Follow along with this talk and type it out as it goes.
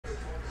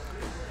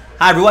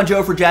Hi everyone,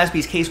 Joe for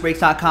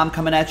jaspyscasebreaks.com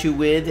coming at you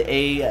with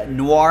a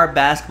NOIR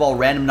basketball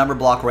random number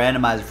block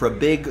randomizer for a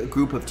big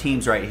group of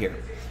teams right here.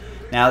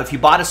 Now, if you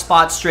bought a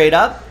spot straight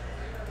up,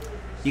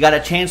 you got a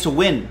chance to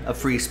win a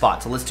free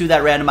spot. So let's do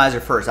that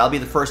randomizer first. I'll be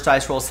the first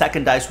dice roll.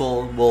 Second dice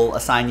roll will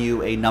assign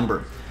you a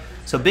number.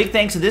 So big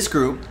thanks to this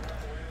group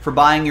for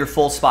buying your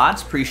full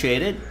spots.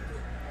 Appreciate it.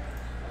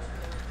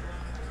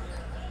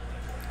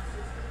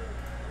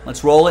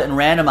 Let's roll it and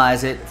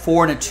randomize it.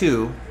 4 and a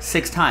 2,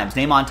 6 times.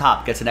 Name on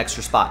top gets an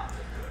extra spot.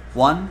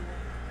 1,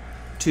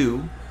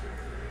 2,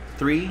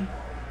 3,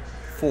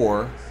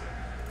 4,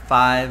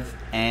 5,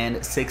 and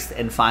 6th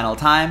and final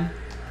time.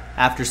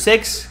 After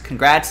 6,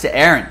 congrats to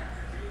Aaron.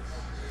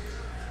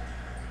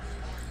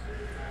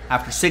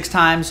 After 6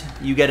 times,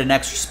 you get an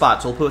extra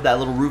spot. So we'll put that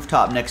little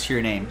rooftop next to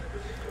your name.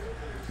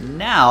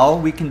 Now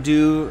we can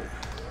do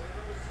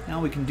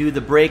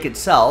the break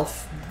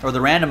itself, or the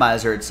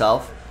randomizer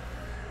itself.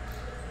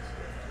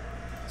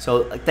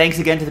 So thanks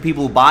again to the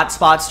people who bought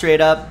spots straight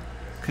up.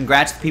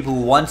 Congrats to the people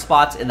who won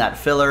spots in that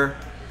filler.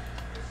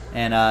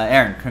 And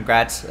Aaron,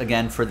 congrats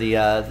again for the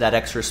that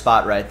extra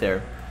spot right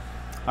there.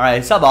 All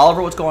right, sub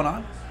Oliver, what's going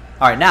on?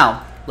 All right,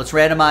 now let's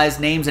randomize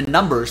names and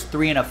numbers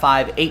 3 and a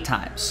 5 8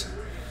 times.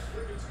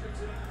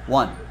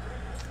 1,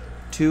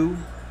 2,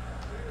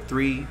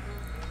 3,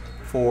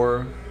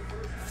 4,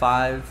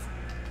 5,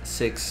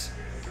 6,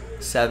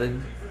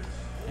 7,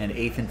 and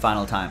 8th and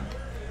final time.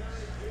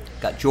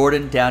 Got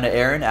Jordan down to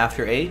Aaron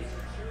after 8.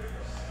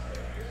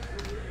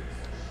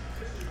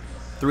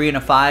 3 and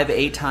a 5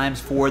 8 times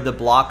for the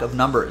block of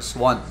numbers.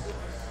 1,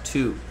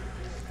 2,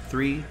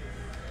 3,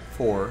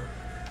 4,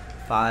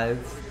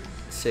 5,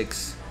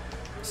 6,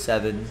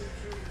 7,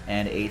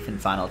 and 8th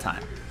and final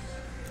time.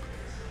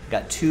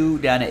 Got 2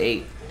 down to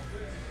 8.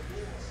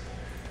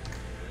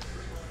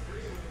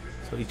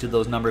 So each of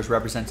those numbers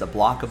represents a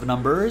block of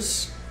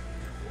numbers.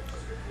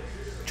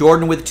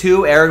 Jordan with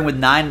 2, Aaron with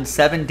 9 and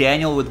 7,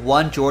 Daniel with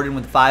 1, Jordan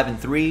with 5 and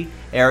 3,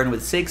 Aaron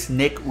with 6,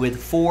 Nick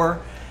with 4,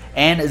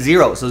 and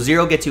 0. So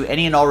 0 gets you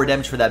any and all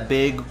redemption for that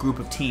big group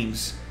of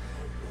teams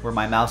where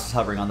my mouse is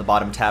hovering on the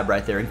bottom tab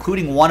right there,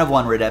 including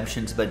 1-of-1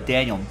 redemptions, but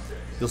Daniel,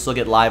 you'll still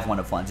get live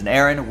 1-of-1s. And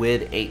Aaron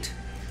with 8.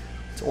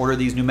 Let's order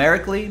these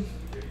numerically.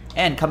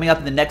 And coming up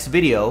in the next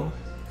video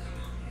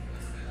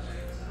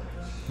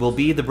will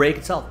be the break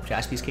itself.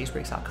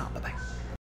 jaspyscasebreaks.com. Bye-bye.